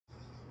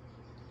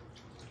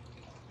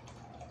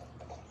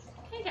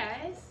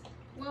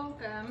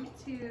welcome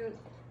to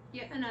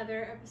yet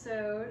another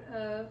episode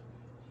of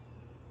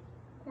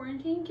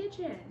Quarantine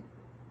Kitchen.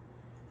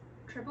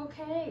 Triple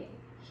K,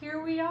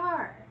 here we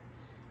are.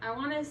 I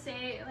want to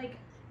say, like,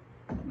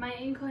 my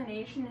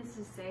inclination is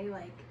to say,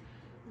 like,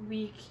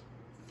 week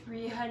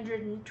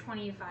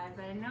 325,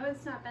 but I know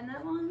it's not been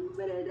that long,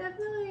 but it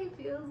definitely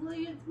feels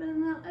like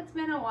it's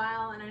been a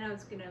while, and I know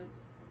it's gonna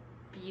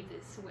be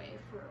this way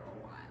for a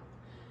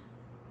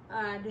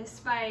while.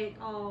 Despite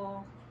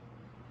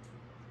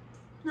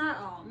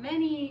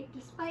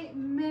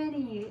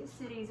many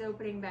cities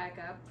opening back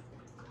up,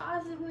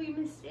 possibly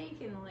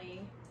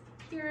mistakenly,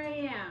 here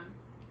I am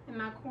in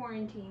my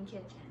quarantine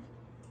kitchen,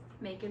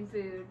 making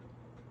food,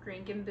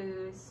 drinking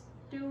booze,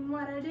 doing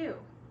what I do.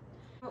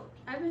 Well,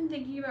 I've been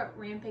thinking about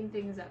ramping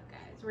things up,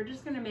 guys. We're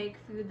just gonna make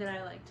food that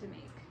I like to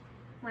make.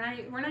 We're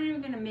not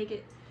even gonna make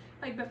it,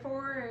 like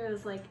before it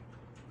was like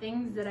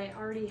things that I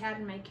already had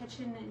in my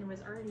kitchen and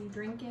was already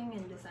drinking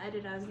and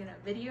decided I was gonna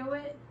video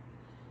it.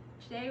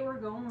 Today we're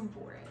going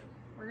for it.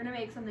 We're gonna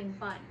make something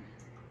fun,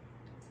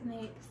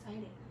 something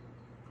exciting,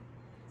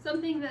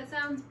 something that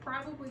sounds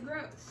probably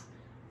gross,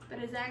 but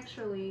is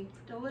actually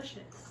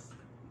delicious.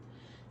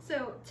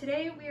 So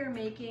today we are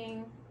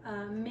making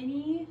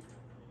mini,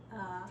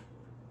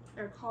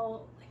 they're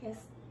called, I guess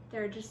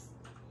they're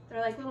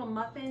like little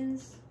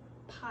muffins,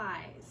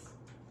 pies.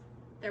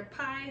 They're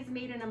pies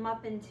made in a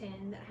muffin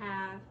tin that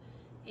have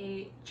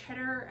a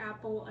cheddar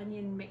apple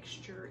onion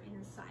mixture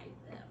inside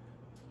them.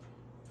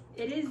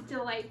 It is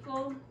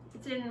delightful.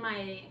 It's in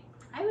my,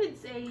 I would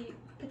say,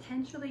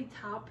 potentially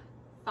top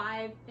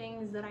 5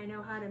 things that I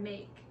know how to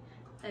make.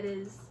 That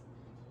is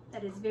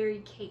very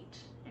Kate,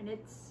 and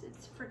it's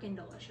freaking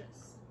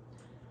delicious.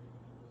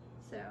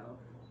 So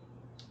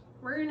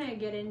we're gonna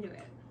get into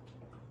it.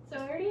 So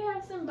I already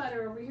have some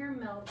butter over here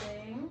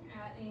melting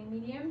at a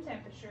medium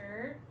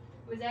temperature.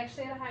 It was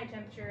actually at a high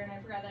temperature, and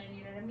I forgot that I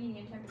needed a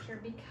medium temperature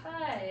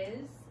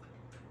because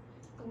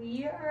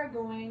we are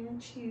going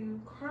to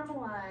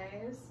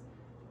caramelize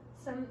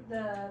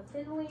the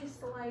thinly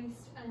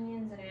sliced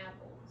onions and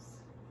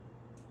apples.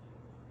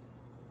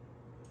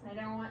 And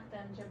I don't want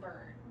them to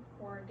burn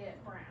or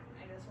get brown.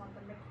 I just want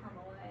them to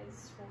caramelize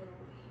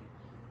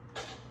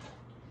slowly.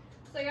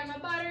 So I got my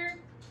butter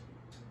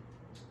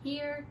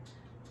here,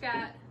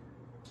 got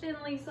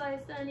thinly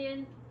sliced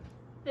onion,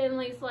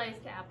 thinly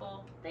sliced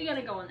apple. They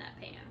gotta go in that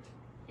pan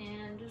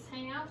and just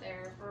hang out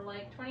there for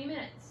like 20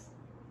 minutes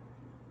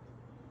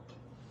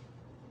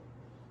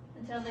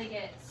until they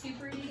get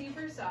super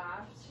duper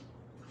soft,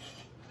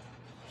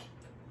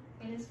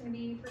 and it's gonna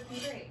be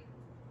freaking great.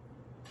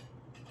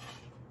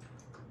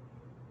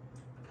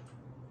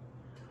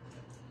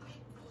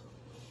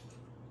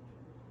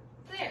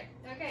 There,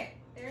 okay,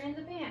 they're in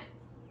the pan.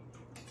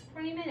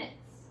 20 minutes.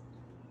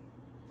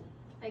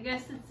 I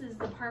guess this is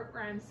the part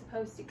where I'm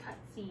supposed to cut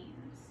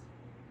scenes.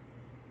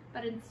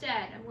 But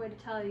instead, I'm going to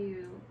tell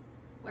you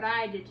what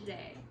I did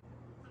today.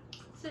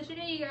 So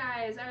today, you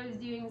guys, I was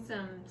doing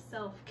some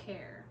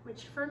self-care,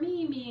 which for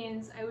me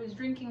means I was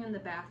drinking in the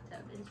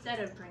bathtub instead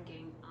of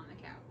drinking on the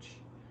couch.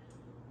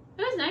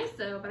 It was nice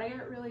though, but I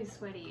got really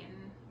sweaty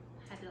and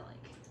had to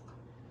like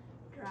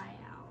dry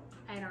out.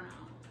 I don't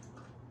know.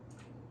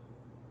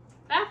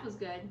 Bath was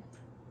good.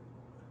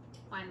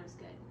 Wine was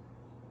good.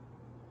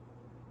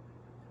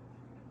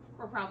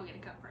 We're probably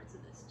gonna cut parts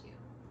of this too.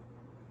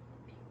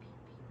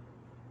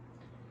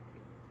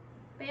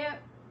 But yeah,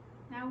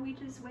 now we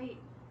just wait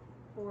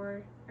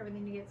for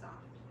everything to get soft.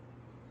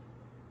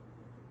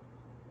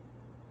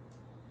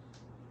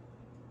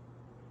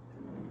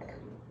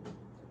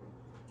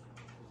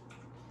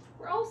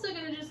 We're also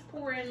gonna just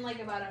pour in like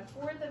about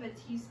 1/4 of a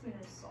teaspoon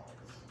of salt.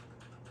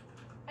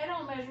 I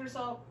don't measure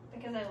salt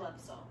because I love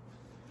salt.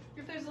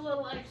 If there's a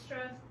little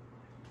extra,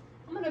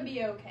 I'm gonna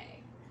be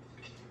okay.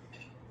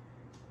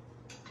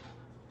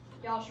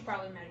 Y'all should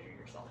probably measure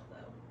your salt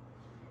though.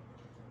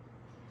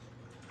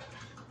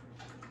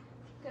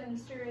 Gonna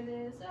stir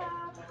this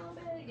up a little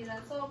bit, get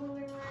that salt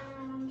moving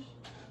around.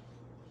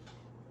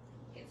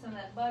 Get some of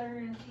that butter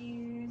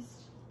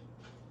infused.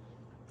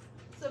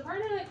 So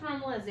part of the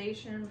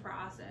caramelization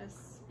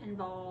process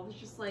involves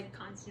just like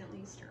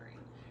constantly stirring.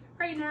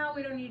 Right now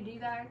we don't need to do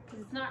that because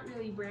it's not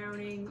really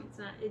browning.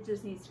 It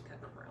just needs to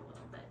cook for a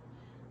little bit.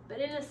 But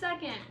in a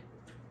second,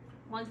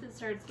 once it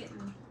starts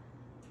getting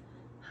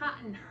hot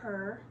in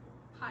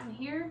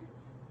here,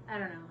 I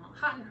don't know,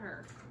 hot in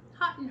her.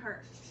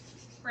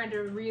 We're going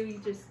to really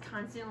just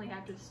constantly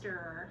have to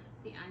stir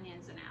the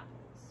onions and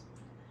apples.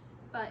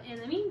 But in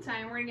the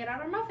meantime, we're going to get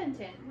out our muffin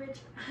tin, which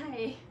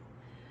I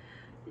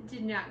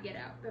did not get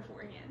out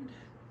beforehand,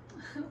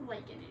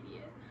 like an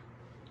idiot.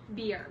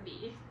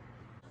 BRB.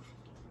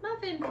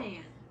 Muffin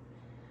pan.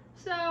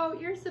 So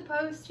you're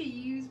supposed to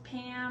use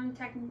Pam,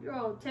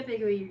 well,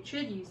 typically you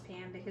should use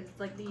Pam because it's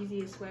like the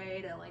easiest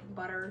way to like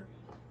butter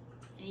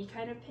any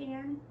kind of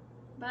pan.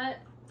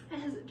 But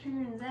as it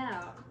turns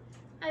out,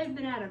 I've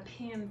been out of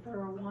Pam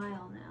for a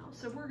while now.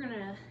 So we're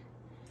gonna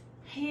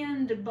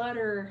hand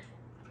butter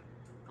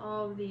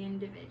all of the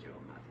individual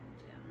muffin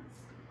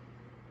tins.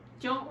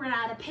 Don't run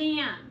out of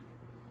Pam.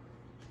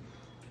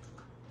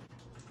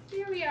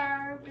 here we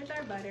are with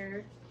our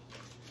butter.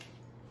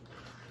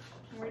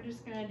 And we're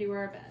just gonna do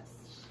our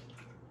best.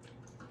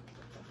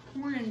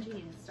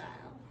 Quarantine style.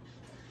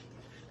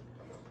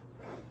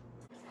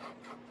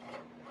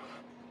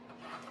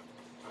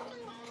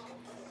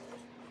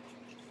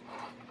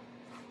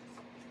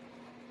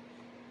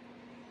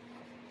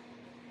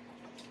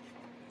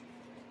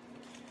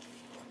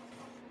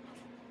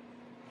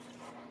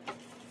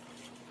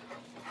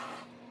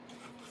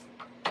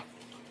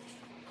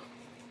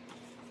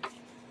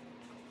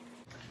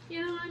 You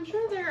know, I'm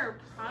sure there are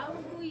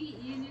probably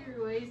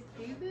easier ways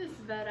to do this,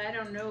 but I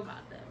don't know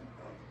about them.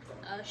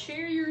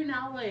 Share your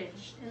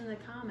knowledge in the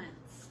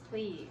comments,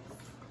 please.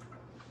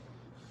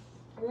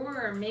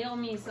 Or mail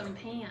me some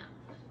Pam.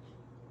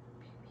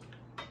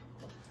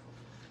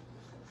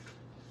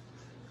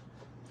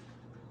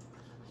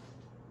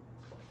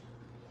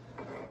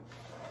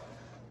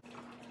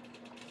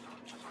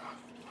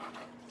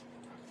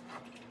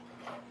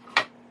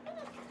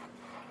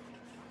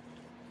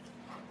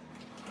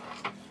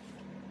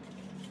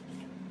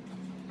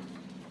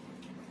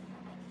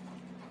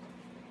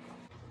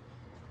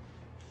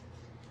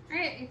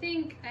 Alright, I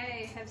think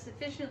I have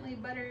sufficiently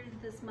buttered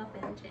this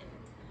muffin tin.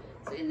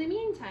 So in the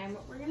meantime,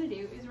 what we're going to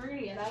do is we're going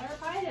to get out our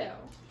pie dough.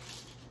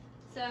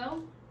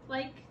 So,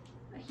 like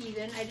a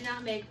heathen, I did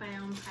not make my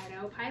own pie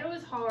dough. Pie dough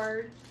is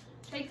hard,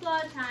 takes a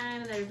lot of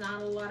time, and there's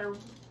not a lot of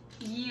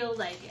yield,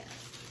 I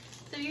guess.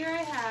 So here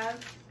I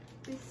have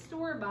this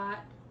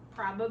store-bought,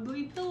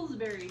 probably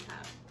Pillsbury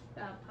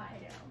pie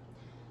dough.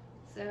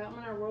 So I'm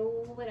going to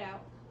roll it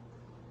out.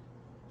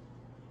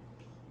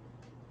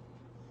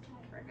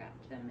 Forgot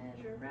to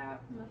measure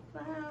out my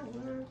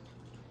flour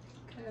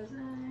because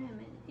I'm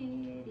an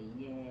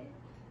idiot.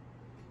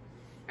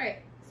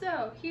 Alright,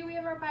 so here we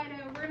have our pie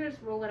dough. We're going to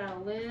just roll it out a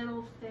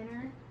little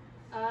thinner.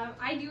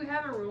 I do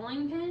have a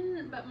rolling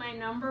pin, but my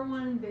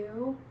 #1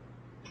 boo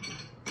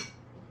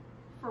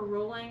for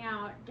rolling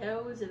out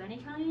doughs of any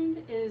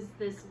kind is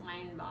this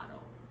wine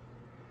bottle.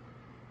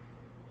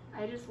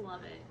 I just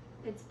love it.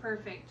 It's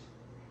perfect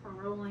for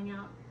rolling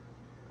out.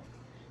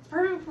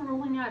 Perfect for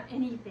rolling out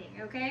anything,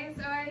 okay?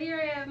 So here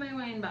I have my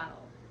wine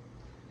bottle.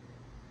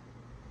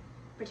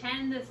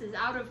 Pretend this is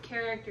out of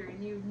character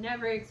and you'd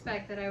never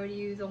expect that I would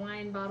use a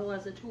wine bottle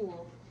as a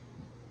tool,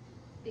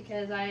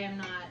 because I am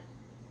not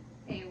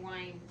a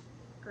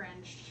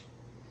wine-drenched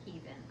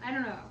heathen. I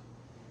don't know.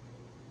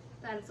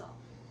 That is all.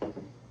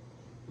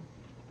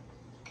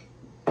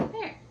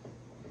 There.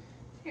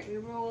 Here, we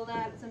rolled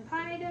out some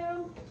pie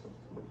dough.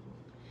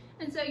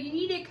 And so you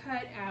need to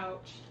cut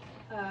out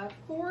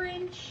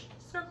 4-inch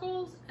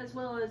circles as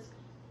well as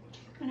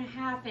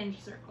 2.5-inch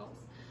circles.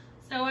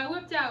 So I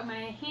whipped out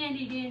my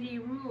handy dandy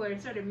ruler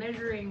and started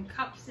measuring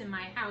cups in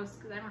my house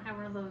because I don't have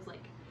one of those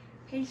like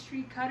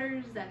pastry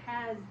cutters that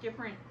has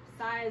different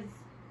size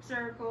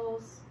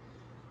circles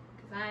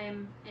because I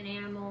am an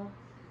animal.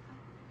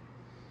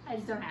 I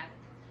just don't have it.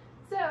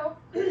 So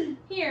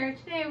here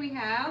today we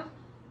have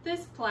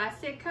this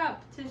plastic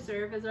cup to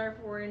serve as our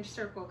 4-inch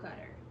circle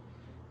cutter.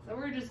 So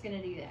we're just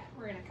gonna do that.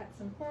 We're gonna cut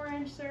some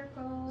 4-inch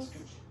circles.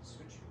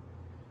 Switch.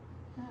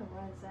 Oh,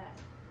 what is that?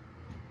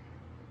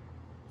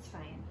 It's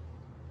fine.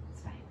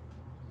 It's fine.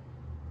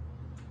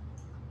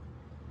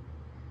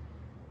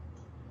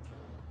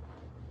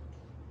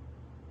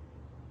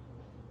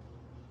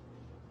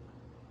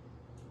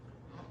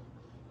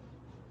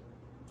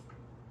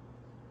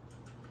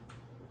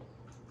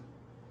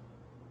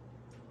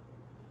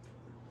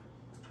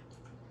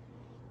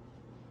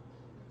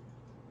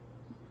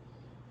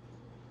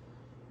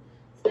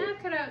 So now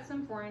I've cut out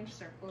some 4-inch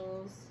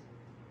circles.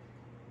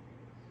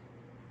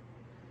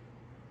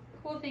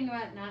 Cool thing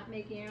about not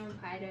making your own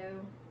pie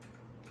dough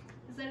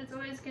is that it's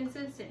always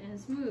consistent and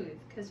smooth,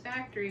 because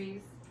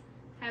factories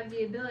have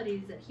the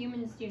abilities that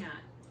humans do not,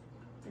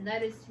 and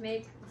that is to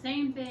make the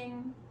same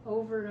thing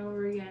over and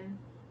over again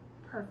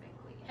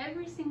perfectly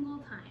every single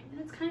time. And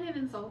it's kind of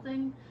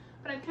insulting,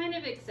 but I've kind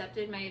of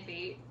accepted my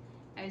fate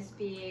as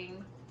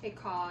being a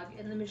cog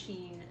in the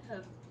machine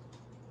of,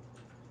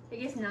 I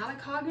guess not a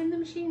cog in the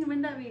machine.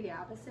 Wouldn't that be the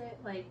opposite?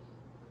 Like,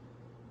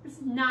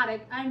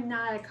 I'm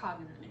not a cog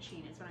in the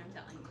machine is what I'm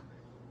telling you.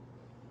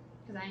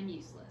 Because I'm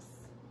useless.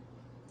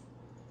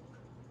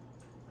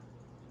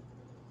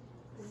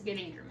 This is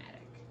getting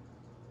dramatic.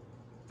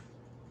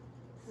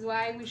 This is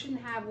why we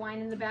shouldn't have wine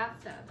in the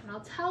bathtub. And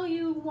I'll tell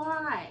you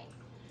why.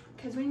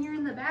 Because when you're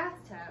in the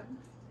bathtub,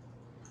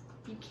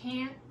 you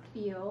can't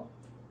feel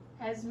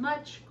as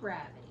much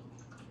gravity.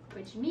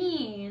 Which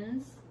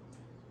means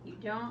you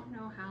don't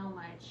know how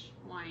much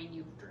wine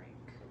you've drank.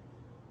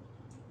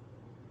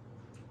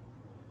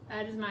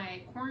 That is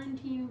my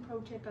quarantine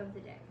pro tip of the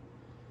day.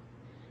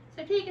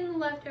 So I've taken the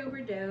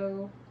leftover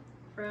dough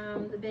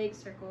from the big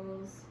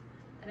circles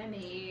that I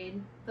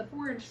made, the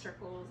 4-inch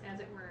circles as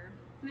it were,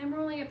 and I'm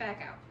rolling it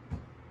back out.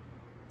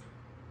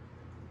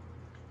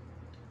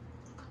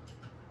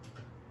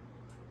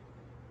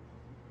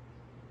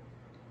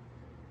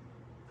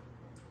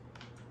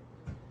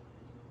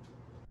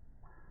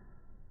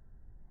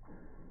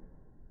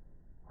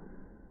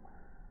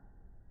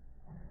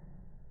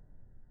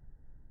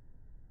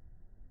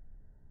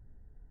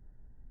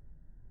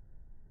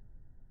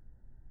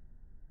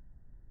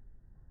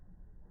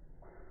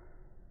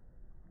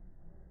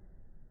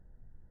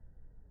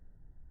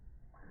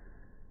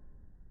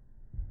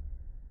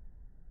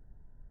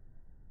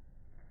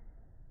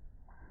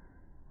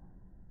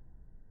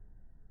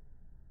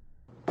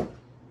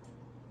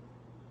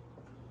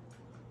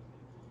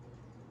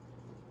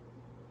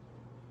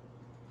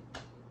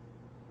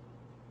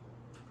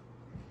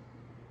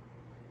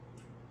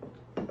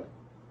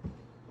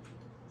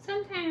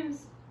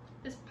 sometimes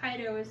this pie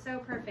dough is so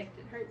perfect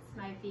it hurts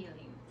my feelings.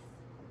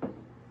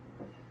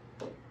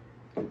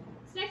 So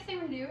next thing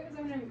I'm gonna do is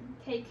I'm gonna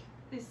take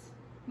this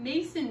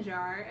mason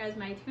jar as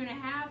my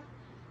 2.5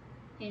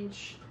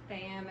 inch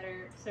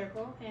diameter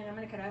circle, and I'm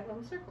gonna cut out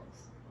little circles.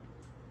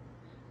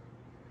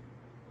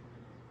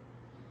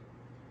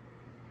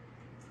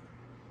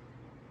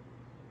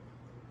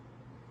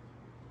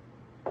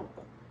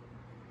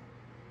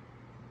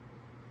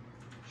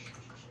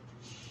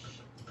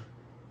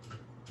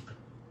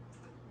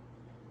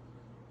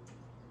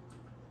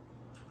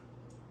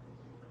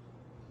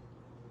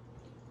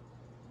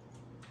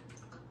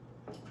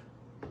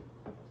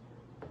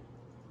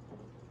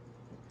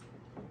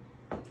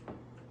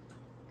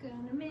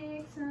 Gonna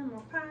make some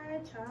more pie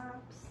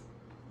chops.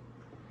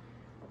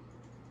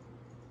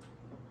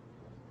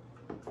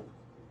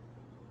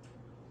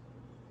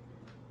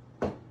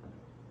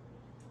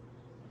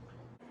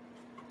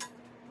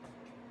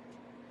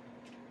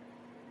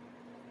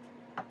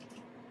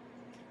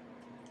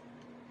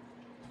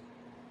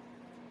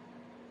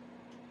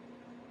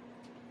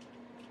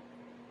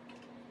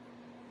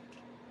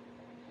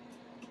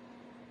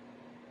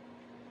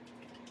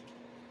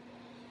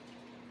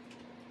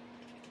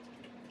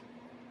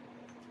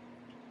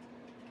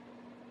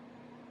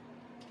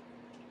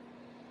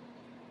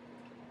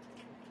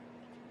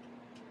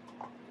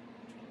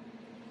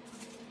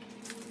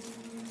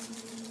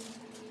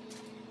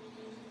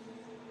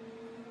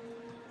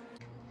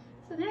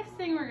 So the next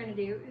thing we're going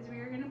to do is we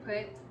are going to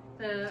put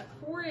the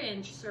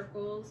 4-inch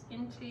circles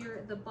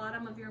into the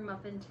bottom of your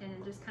muffin tin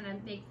and just kind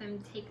of make them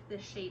take the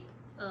shape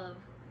of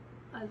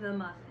the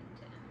muffin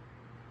tin,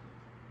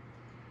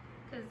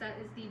 because that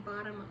is the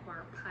bottom of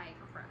our pie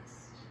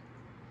crust.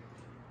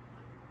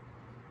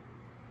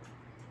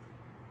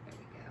 There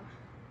we go.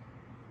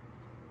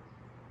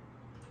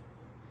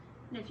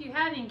 And if you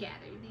haven't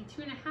gathered, the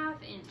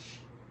 2.5-inch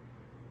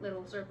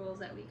little circles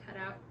that we cut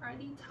out are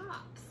the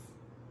tops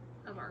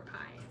of our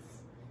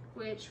pies,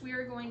 which we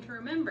are going to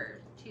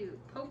remember to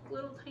poke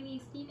little tiny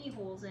steamy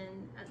holes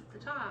in at the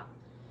top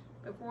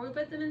before we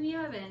put them in the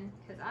oven,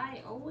 because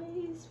I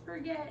always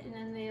forget and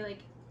then they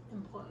like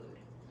implode.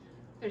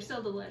 They're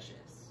still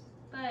delicious,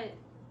 but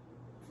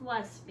it's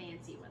less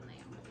fancy when they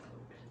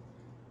implode.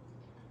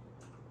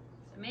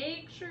 So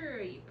make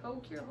sure you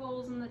poke your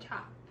holes in the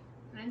top.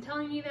 And I'm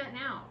telling you that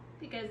now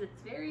because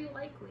it's very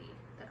likely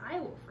that I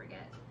will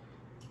forget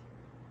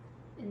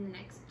in the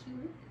next 2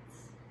 minutes.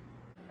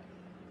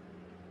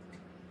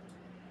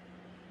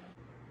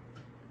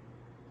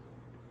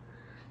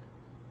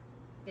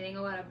 Getting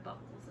a lot of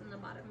bubbles in the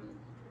bottom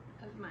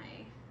of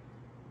my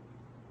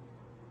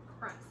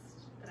crust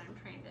that I'm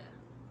trying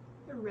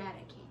to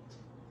eradicate.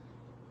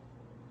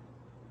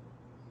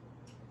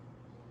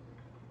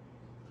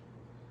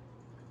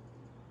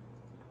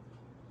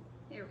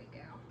 There we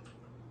go.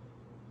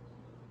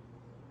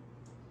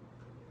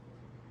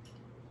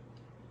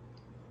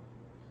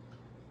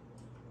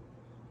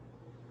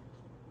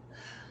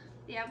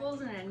 The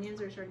apples and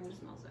onions are starting to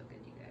smell so good,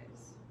 you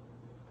guys.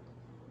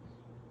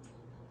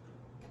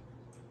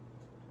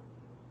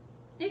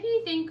 If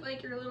you think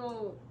like your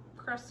little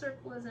crust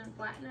circle isn't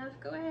flat enough,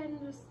 go ahead and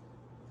just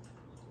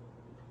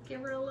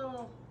give her a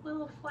little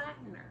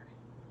flattener.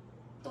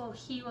 A little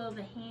heel of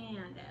the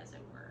hand, as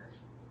it were.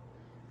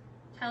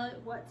 Tell it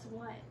what's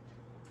what.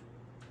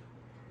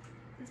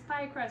 This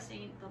pie crust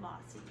ain't the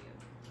boss of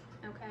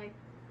you, okay?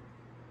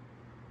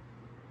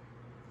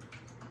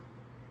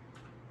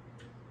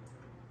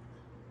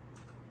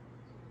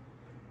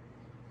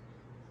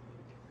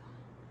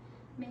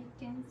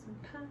 Making some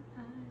pies.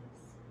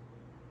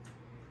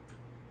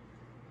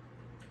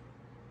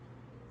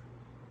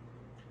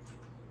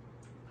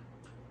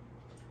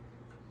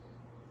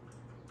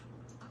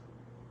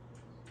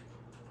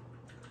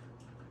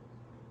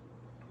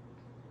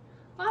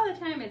 A lot of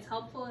the time it's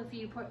helpful if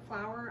you put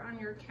flour on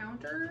your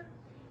counter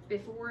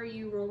before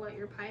you roll out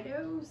your pie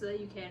dough so that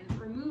you can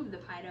remove the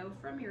pie dough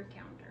from your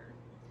counter.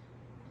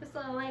 Just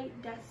a light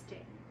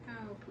dusting.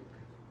 Oh, poop.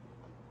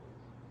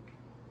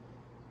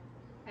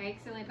 I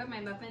accidentally put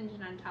my muffin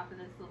tin on top of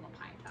this little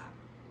pie top.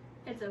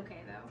 It's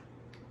okay though.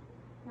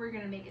 We're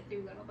gonna make it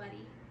through, little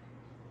buddy.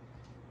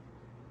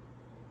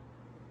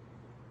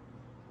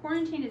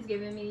 Quarantine has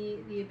given me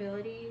the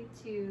ability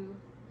to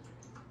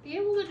be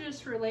able to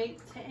just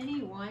relate to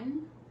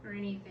anyone or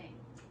anything.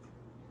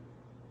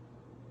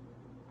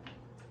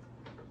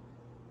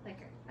 Like,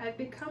 I've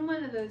become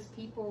one of those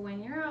people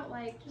when you're out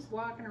like just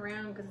walking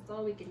around, because it's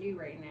all we can do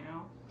right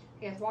now.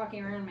 I guess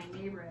walking around my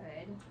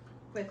neighborhood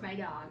with my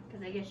dog,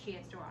 because I guess she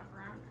has to walk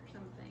around or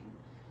something.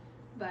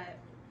 But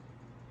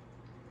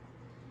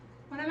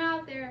when I'm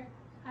out there,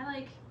 I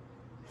like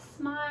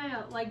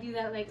smile, like do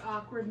that like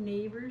awkward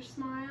neighbor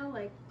smile,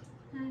 like,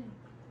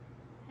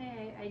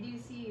 hey, I do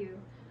see you.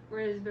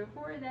 Whereas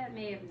before that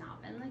may have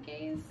not been the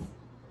case.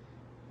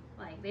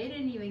 Like, they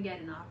didn't even get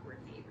an awkward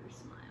neighbor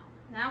smile.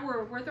 Now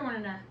we're throwing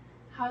in a,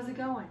 how's it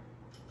going?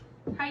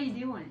 How you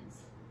doing?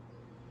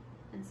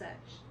 And such.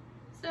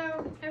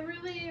 So I've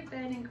really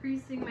been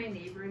increasing my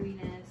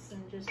neighborliness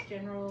and just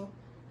general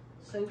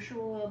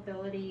social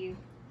ability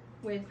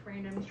with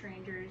random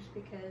strangers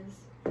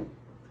because,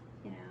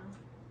 you know,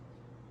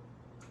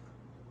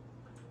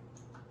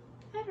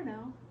 I don't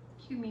know,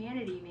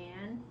 humanity,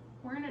 man.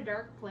 We're in a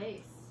dark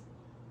place.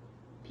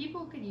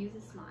 People could use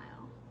a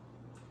smile.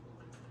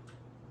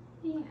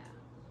 Yeah.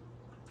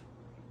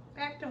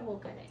 Back to whole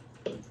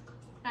cutting.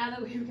 Now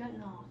that we've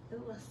gotten all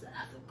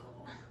philosophical.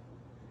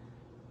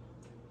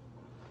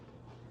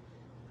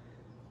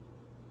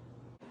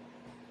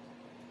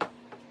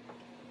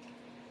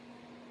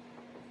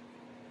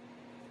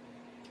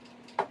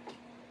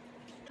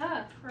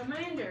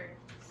 Reminder,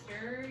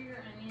 stir your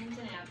onions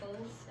and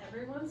apples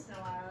every once in a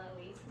while at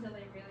least until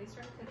they really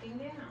start cooking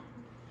down,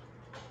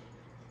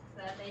 so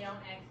that they don't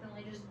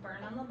accidentally just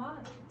burn on the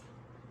bottom.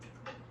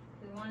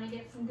 We want to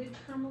get some good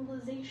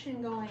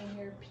caramelization going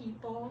here,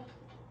 people.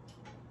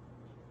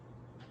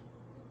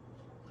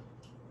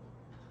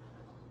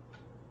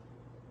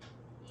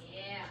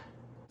 Yeah.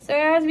 So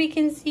as we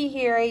can see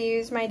here, I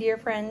use my dear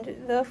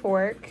friend the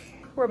fork.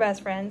 We're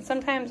best friends.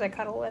 Sometimes I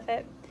cuddle with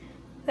it.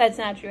 That's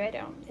not true, I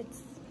don't.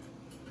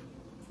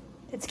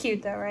 It's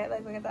cute though, right?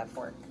 Like, look at that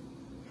fork.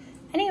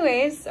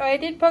 Anyways, so I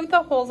did poke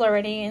the holes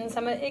already, and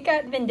some of it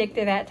got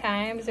vindictive at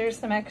times. There's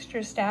some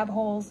extra stab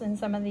holes in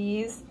some of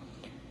these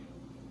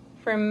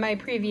from my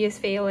previous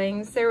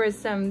failings. There was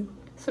some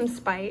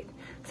spite.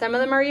 Some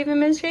of them are even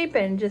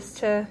misshapen just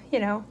to, you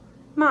know,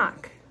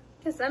 mock.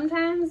 Because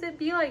sometimes it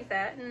be like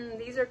that, and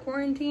these are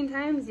quarantine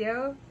times,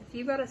 yo. If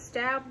you gotta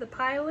stab the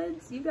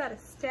pielids, you gotta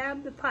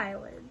stab the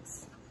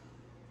pielids.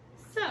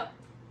 So,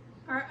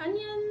 our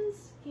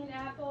onions and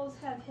apples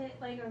have hit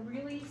like a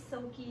really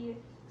silky,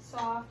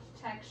 soft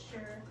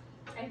texture.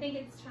 I think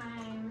it's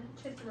time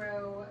to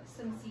throw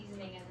some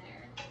seasoning in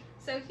there.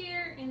 So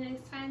here in this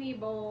tiny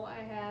bowl,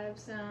 I have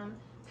some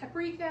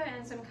paprika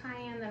and some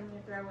cayenne that I'm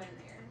gonna throw in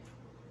there.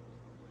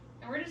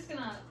 And we're just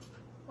gonna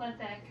let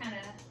that kind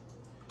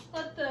of,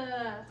 let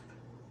the,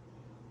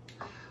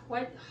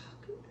 what,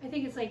 I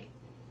think it's like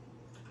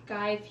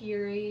Guy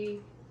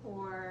Fieri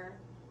or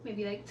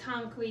maybe like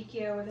Tom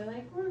Colicchio, where they're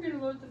like, we're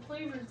gonna let the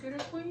flavors get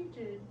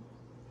acquainted.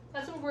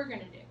 That's what we're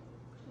gonna do.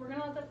 We're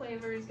gonna let the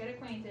flavors get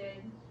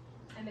acquainted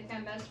and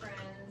become best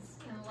friends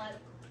and let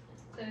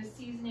those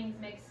seasonings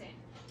mix in.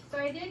 So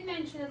I did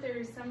mention that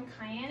there's some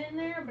cayenne in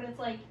there, but it's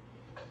like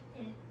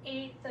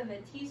 1/8 of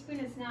a teaspoon.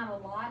 It's not a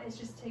lot. It's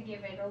just to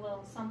give it a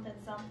little something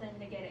something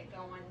to get it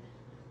going.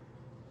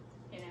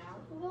 You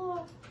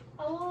know,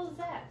 a little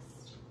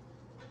zest.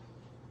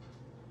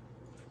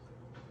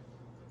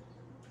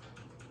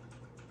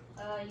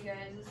 Oh, you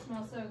guys, this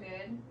smells so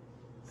good.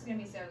 It's gonna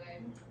be so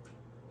good.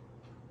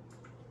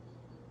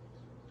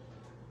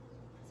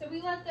 So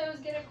we let those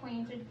get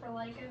acquainted for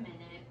like a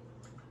minute.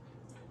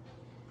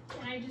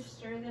 And I just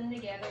stir them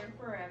together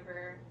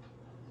forever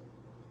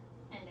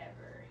and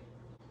ever.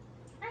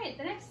 Alright,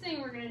 the next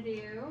thing we're gonna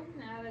do,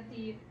 now that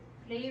the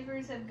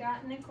flavors have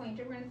gotten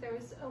acquainted, we're gonna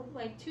throw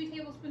like 2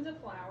 tablespoons of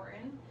flour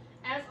in.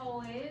 As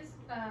always,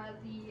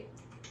 the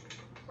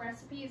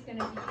recipe is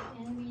gonna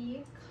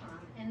be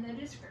in the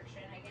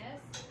description, I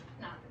guess.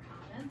 Not the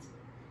comments.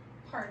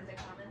 Part of the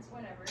comments,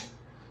 whatever.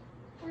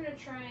 We're gonna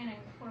try and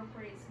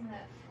incorporate some of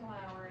that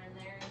flour in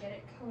there and get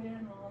it coated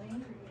in all the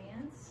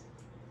ingredients.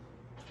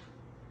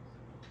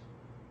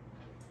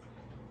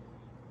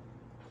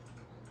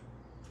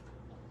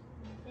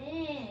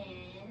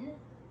 Then,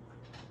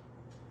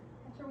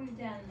 after we've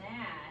done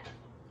that,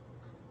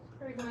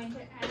 we're going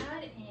to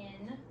add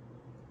in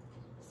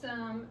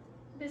some,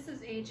 this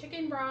is a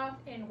chicken broth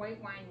and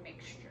white wine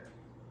mixture.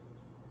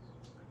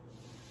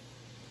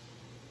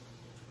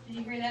 Did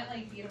you hear that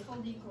like beautiful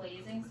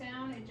deglazing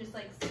sound? It just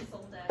like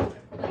sizzled up,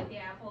 like the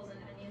apples and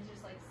onions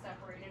just like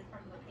separated from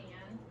the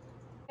pan.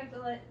 You have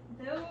to let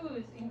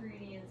those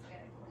ingredients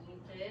get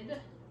acquainted,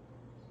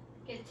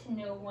 get to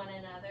know one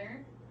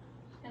another,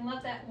 and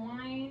let that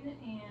wine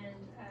and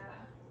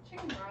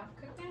chicken broth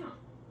cook down.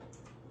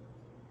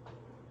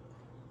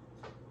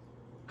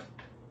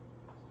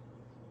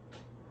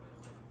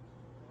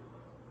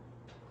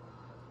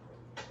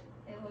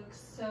 It looks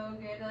so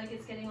good, like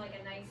it's getting like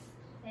a nice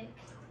thick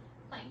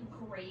like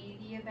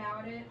gravy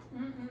about it.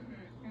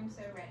 I'm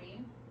so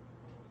ready.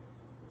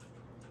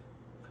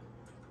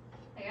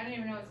 Like, I don't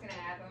even know what's gonna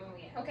happen when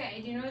we, okay,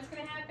 I do know what's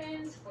gonna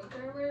happen.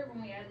 Spoiler alert,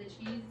 when we add the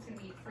cheese, it's gonna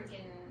be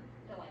freaking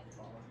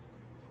delightful.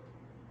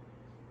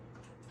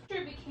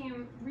 It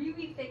became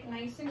really thick,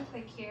 nice and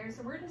quick here,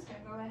 so we're just gonna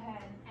go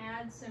ahead and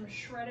add some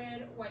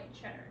shredded white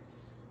cheddar.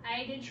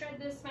 I did shred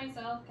this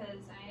myself because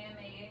I am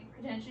a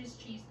pretentious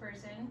cheese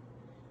person,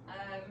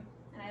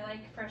 and I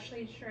like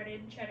freshly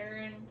shredded cheddar,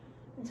 and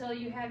until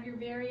you have your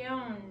very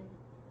own,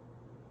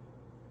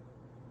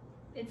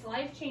 it's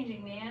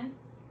life-changing, man.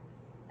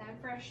 That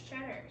fresh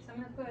cheddar. So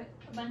I'm gonna put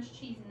a bunch of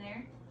cheese in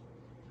there,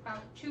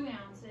 about 2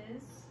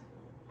 ounces.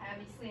 I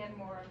obviously have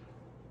more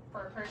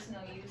for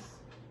personal use.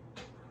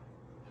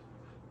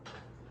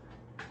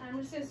 I'm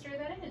just gonna stir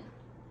that in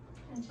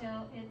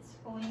until it's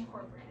fully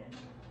incorporated.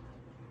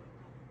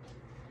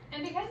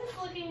 And because it's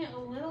looking a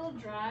little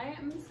dry,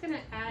 I'm just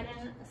gonna add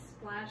in a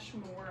splash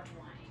more of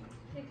wine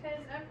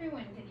because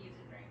everyone could use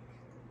a drink.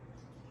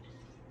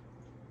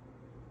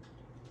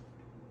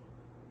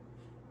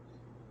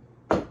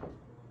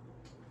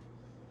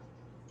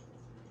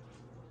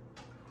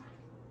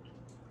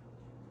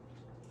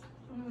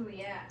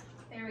 yeah,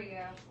 there we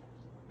go.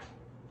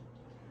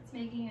 It's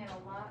making it a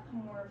lot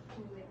more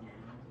fluid now.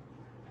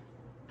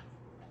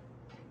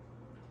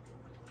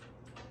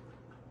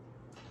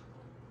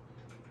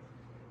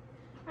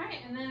 Alright,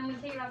 and then I'm going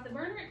to take it off the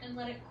burner and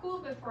let it cool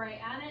before I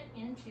add it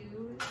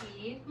into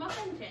the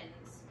muffin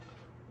tins.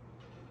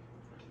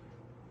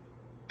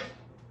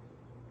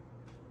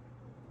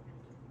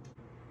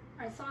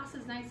 Our sauce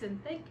is nice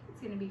and thick. It's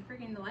going to be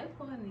freaking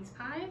delightful in these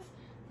pies.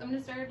 So I'm going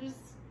to start just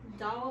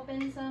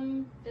dolloping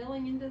some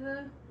filling into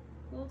the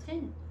little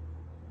tin.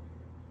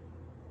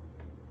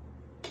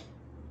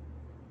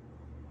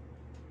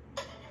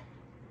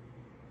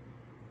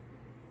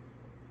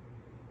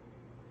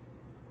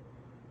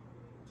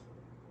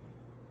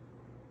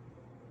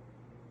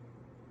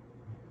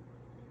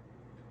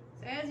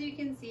 So as you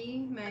can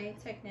see, my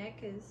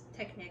technique is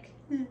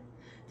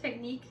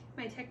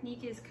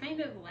kind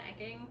of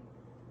lacking.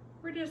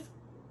 We're just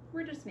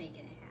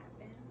making it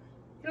happen.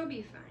 It'll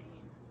be fine.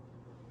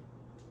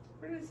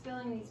 We're just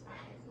filling these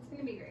pies. It's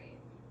gonna be great.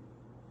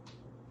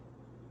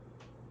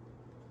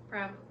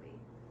 Probably.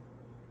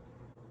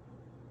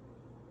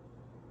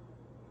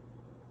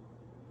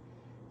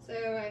 So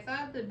I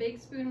thought the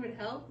big spoon would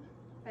help,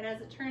 but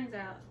as it turns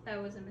out,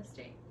 that was a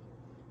mistake.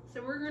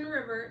 So we're gonna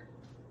revert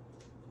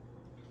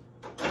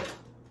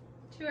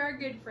to our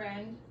good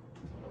friend,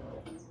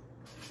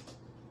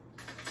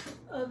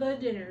 the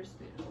dinner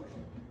spoon.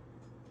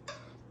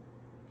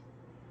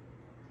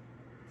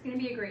 It's gonna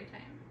be a great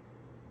time.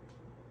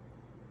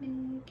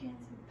 Making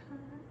some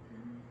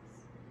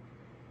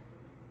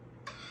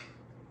pies.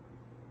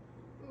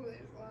 Ooh,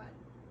 there's a lot.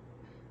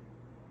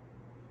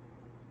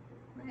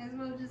 Might as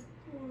well just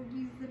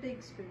use the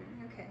big spoon.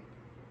 Okay,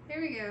 there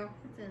we go.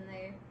 It's in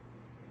there.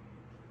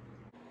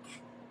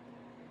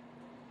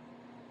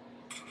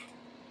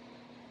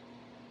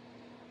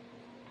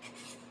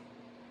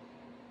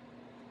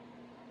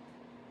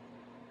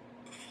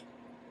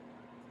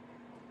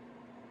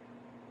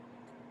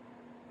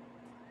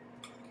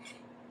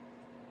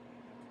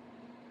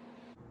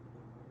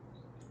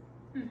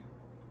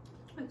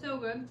 It's so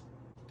good.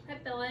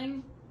 That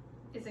filling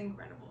is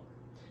incredible.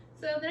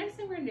 So the next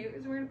thing we're gonna do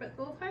is we're gonna put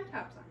the little pie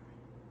tops on.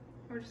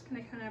 We're just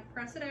gonna kind of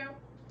press it out,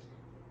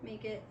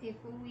 make it a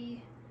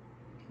fully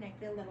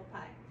connected little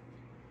pie.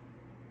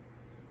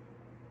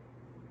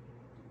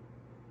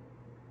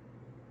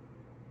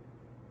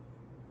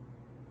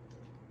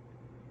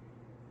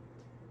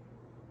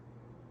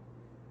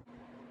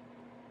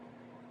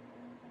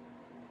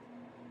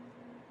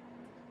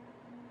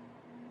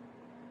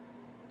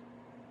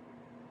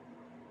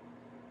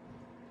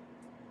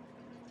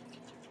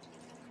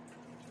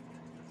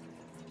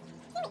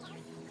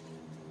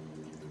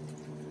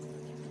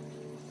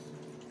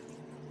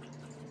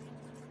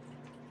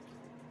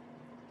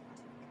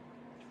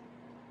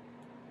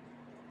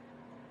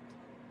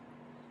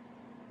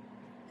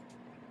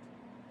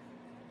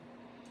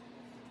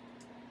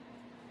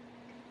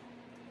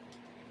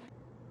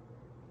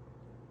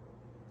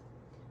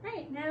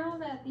 Alright, now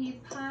that the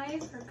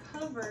pies are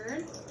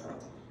covered,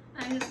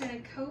 I'm just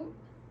going to coat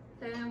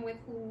them with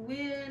a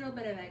little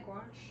bit of egg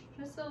wash.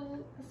 Just a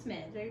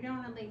smidge. I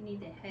don't really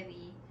need a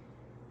heavy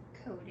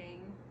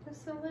coating.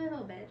 Just a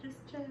little bit,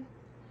 just to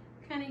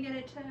kind of get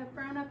it to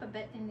brown up a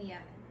bit in the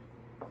oven.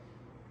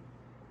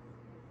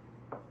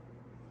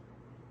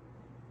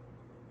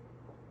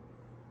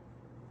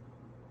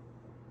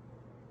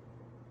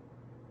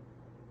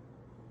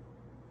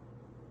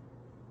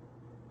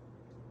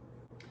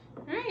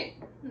 Alright,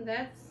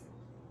 that's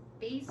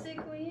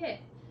basically it.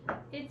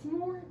 It's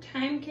more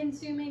time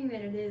consuming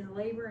than it is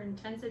labor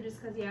intensive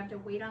just because you have to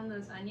wait on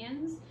those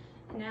onions.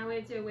 And now we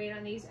have to wait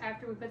on these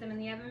after we put them in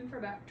the oven for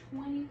about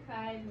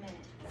 25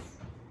 minutes.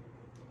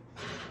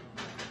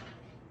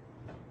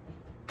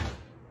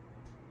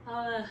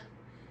 I'll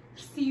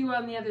see you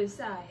on the other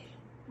side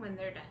when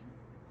they're done.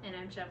 And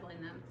I'm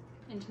shoveling them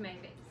into my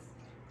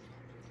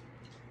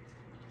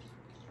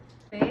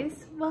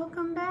face.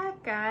 Welcome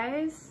back,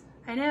 guys.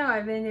 I know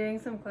I've been doing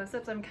some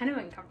close-ups. I'm kind of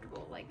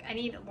uncomfortable. Like, I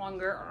need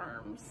longer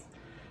arms.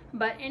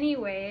 But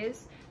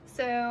anyways,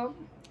 so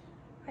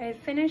I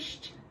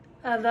finished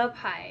the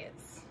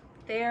pies.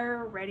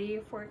 They're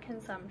ready for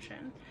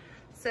consumption.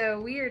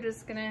 So we are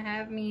just gonna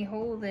have me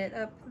hold it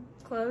up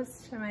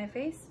close to my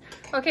face.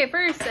 Okay,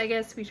 first I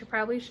guess we should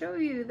probably show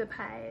you the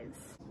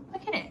pies.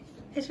 Look at it.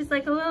 It's just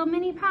like a little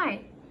mini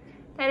pie.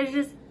 That is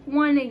just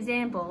one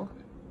example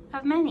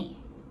of many.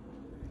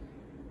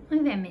 Look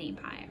at that mini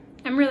pie.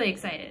 I'm really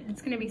excited.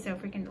 It's gonna be so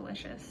freaking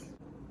delicious.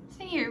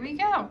 So here we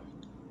go.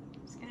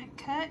 Just gonna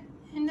cut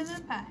into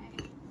the pie.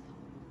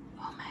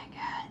 Oh my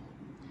god.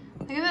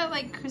 Look at that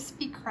like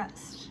crispy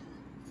crust.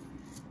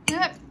 Look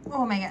at that.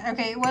 Oh my god.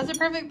 Okay, it was a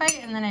perfect bite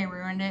and then I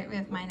ruined it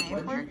with my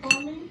knife work.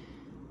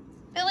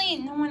 Billy,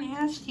 no one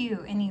asked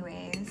you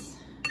anyways.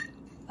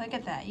 Look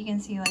at that. You can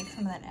see like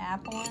some of that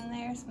apple in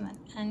there, some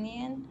of that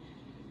onion.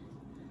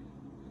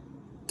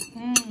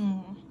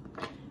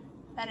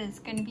 That is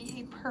going to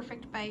be a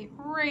perfect bite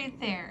right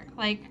there.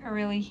 Like a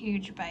really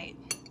huge bite.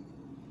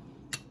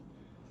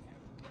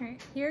 All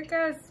right, here it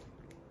goes.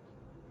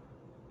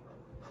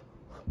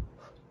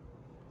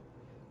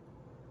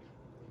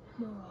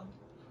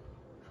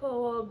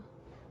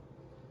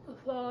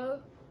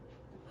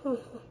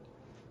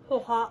 So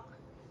hot.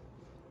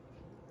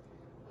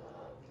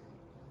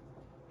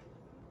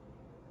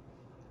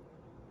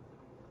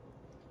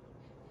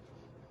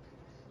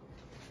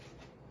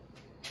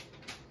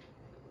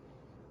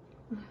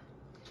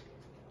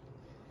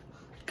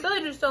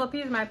 Billy just stole a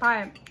piece of my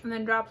pie and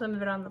then dropped some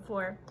of it on the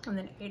floor and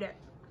then ate it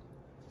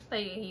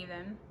like a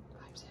heathen.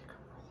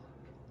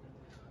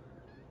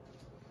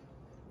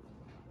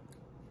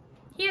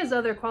 He has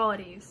other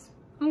qualities.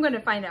 I'm gonna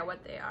find out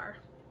what they are.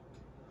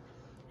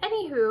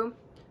 Anywho,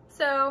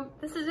 so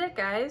this is it,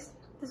 guys.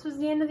 This was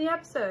the end of the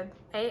episode.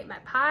 I ate my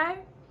pie.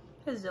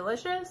 It was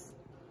delicious.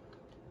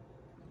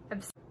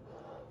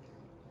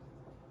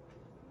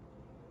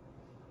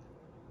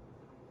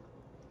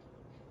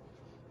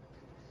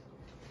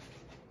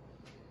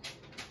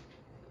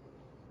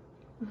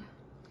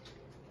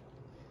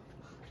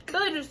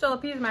 Billy just stole a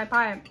piece of my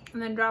pie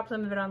and then dropped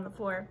some of it on the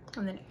floor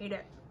and then ate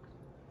it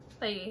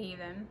like a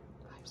heathen.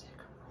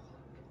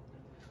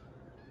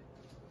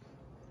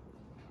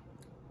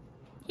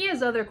 He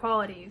has other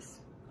qualities.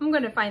 I'm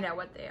gonna find out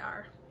what they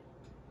are.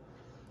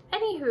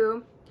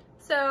 Anywho,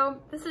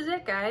 so this is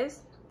it,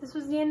 guys. This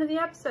was the end of the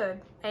episode.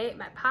 I ate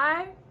my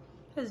pie.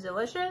 It was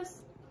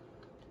delicious.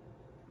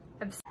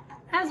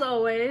 As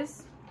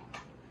always,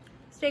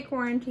 stay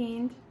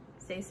quarantined,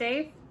 stay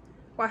safe,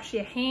 wash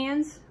your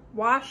hands,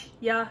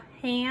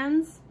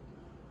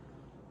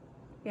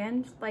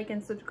 and like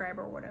and subscribe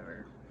or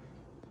whatever.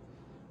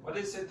 What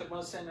is it the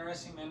most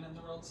interesting man in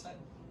the world said?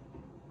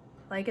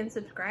 Like and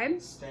subscribe.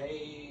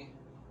 Stay...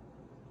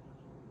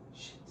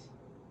 Shit.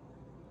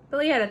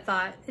 Billy had a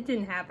thought. It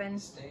didn't happen.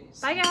 Stay...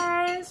 Bye,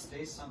 guys.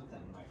 Stay something,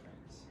 my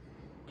friends.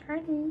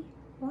 Charlie.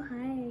 Oh,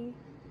 hi.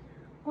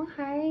 Oh,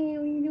 hi.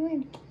 What are you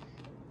doing?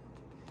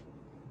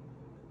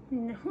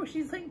 No,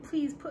 she's like,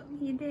 please put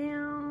me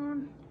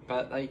down.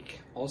 But, like,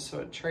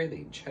 also at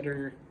Charlie,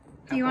 cheddar,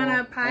 do you want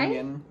a pie?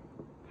 Onion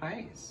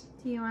pies.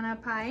 Do you want a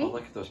pie? Oh,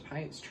 look at those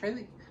pies.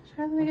 Charlie.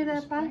 Look at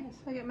that pie.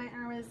 Look at my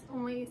arm is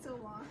only so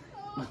long.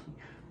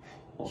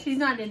 She's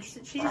not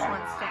interested. She just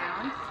wants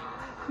down.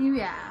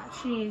 Yeah,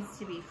 she needs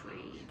to be free.